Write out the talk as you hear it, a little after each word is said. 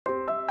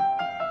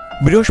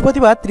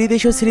বৃহস্পতিবার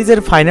ত্রিদেশীয় সিরিজের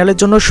ফাইনালের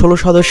জন্য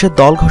 ১৬ সদস্যের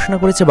দল ঘোষণা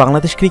করেছে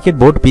বাংলাদেশ ক্রিকেট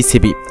বোর্ড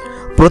বিসিবি।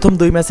 প্রথম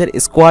 ২ ম্যাচের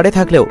স্কোয়াডে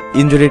থাকলেও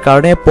ইনজুরির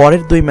কারণে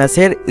পরের ২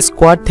 ম্যাচের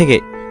স্কোয়াড থেকে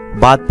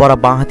বাদ পড়া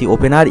বাঁহাতি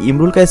ওপেনার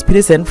ইমরুল কায়েস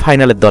ফিরেছেন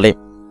ফাইনালের দলে।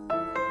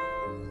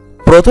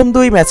 প্রথম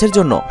 ২ ম্যাচের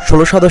জন্য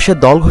 ১৬ সদস্যের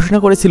দল ঘোষণা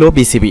করেছিল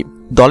বিসিবি।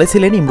 দলে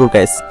ছিলেন ইমরুল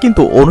কায়েস,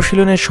 কিন্তু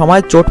অনুশীলনের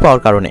সময় চোট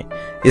পাওয়ার কারণে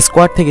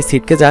স্কোয়াড থেকে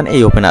ছিটকে যান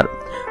এই ওপেনার।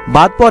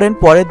 বাদ পড়েন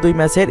পরের ২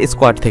 ম্যাচের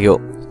স্কোয়াড থেকেও।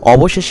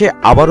 অবশেষে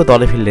আবারও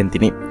দলে ফিরলেন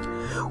তিনি।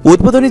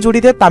 উদ্বোধনী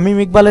জুটিতে তামিম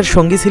ইকবালের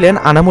সঙ্গী ছিলেন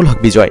আনামুল হক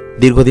বিজয়।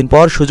 দীর্ঘদিন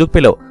পর সুযোগ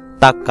পেলেও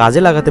তা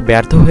কাজে লাগাতে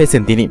ব্যর্থ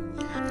হয়েছেন তিনি।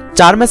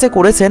 ৪ ম্যাচে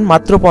করেছেন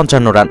মাত্র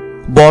 ৫৫ রান।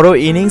 বড়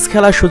ইনিংস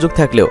খেলার সুযোগ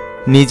থাকলেও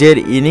নিজের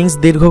ইনিংস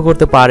দীর্ঘ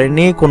করতে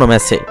পারেননি কোনো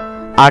ম্যাচে,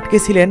 আটকে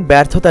ছিলেন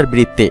ব্যর্থতার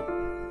বৃত্তে।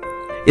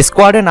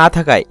 স্কোয়াডে না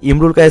থাকায়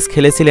ইমরুল কায়েস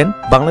খেলেছিলেন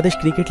বাংলাদেশ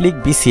ক্রিকেট লিগ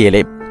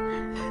বিসিএলে।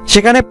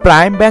 সেখানে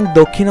প্রাইম ব্যাংক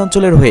দক্ষিণ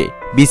অঞ্চলের হয়ে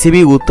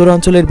বিসিবি উত্তর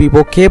অঞ্চলের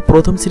বিপক্ষে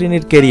প্রথম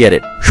শ্রেণীর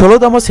ক্যারিয়ারের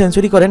 ১৬তম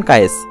সেঞ্চুরি করেন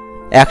কায়েস।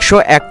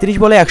 ১৩১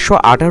 বলে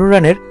 ১১৮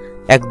 রানের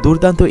এক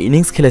দুর্দান্ত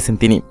ইনিংস খেলেছেন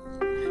তিনি।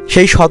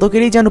 সেই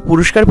শতকেরই যেন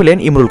পুরস্কার পেলেন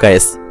ইমরুল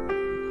কায়েস।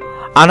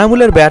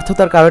 আনামুলের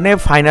ব্যর্থতার কারণে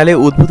ফাইনালে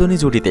উদ্বোধনী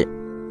জুটিতে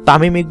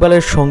তামিম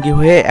ইকবালের সঙ্গী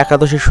হয়ে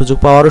একাদশের সুযোগ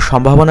পাওয়ারও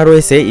সম্ভাবনা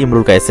রয়েছে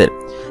ইমরুল কায়েসের।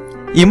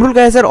 ইমরুল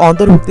কায়েসের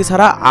অন্তর্ভুক্তি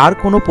ছাড়া আর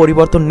কোনো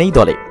পরিবর্তন নেই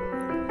দলে।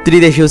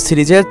 ত্রিদেশীয়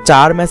সিরিজের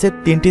 ৪ ম্যাচের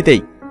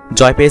 ৩টিতেই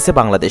জয় পেয়েছে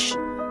বাংলাদেশ।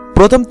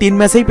 প্রথম ৩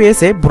 ম্যাচেই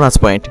পেয়েছে বোনাস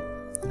পয়েন্ট।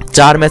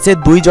 ৪ ম্যাচে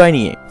 ২ জয়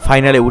নিয়ে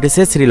ফাইনালে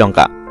উঠেছে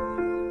শ্রীলঙ্কা।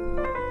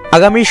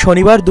 আগামী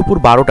শনিবার দুপুর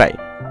 ১২টায়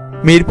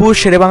মিরপুর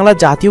শেরেবাংলা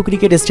জাতীয়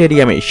ক্রিকেট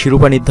স্টেডিয়ামে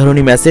শিরোপা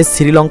নির্ধারণী ম্যাচে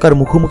শ্রীলঙ্কার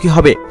মুখোমুখি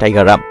হবে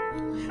টাইগাররা।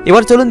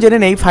 এবার চলুন জেনে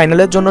নেই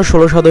ফাইনালের জন্য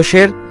 ১৬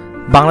 সদস্যের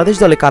বাংলাদেশ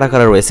দলে কারা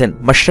কারা রয়েছেন।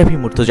 মাশরাফি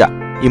মুর্তজা,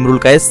 ইমরুল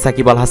কায়েস,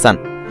 সাকিব আল হাসান,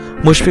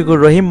 মুশফিকুর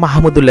রহিম,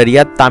 মাহমুদুল্লাহ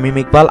রিয়াদ, তামিম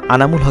ইকবাল,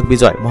 আনামুল হক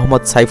বিজয়,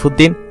 মোহাম্মদ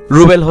সাইফুদ্দিন,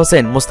 রুবেল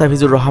হোসেন,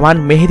 মুস্তাফিজুর রহমান,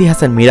 মেহেদি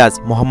হাসান মিরাজ,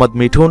 মোহাম্মদ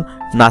মিঠুন,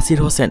 নাসির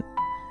হোসেন,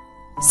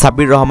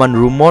 সাব্বির রহমান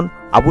রুম্মন,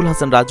 আবুল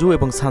হাসান রাজু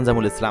এবং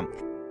সানজামুল ইসলাম।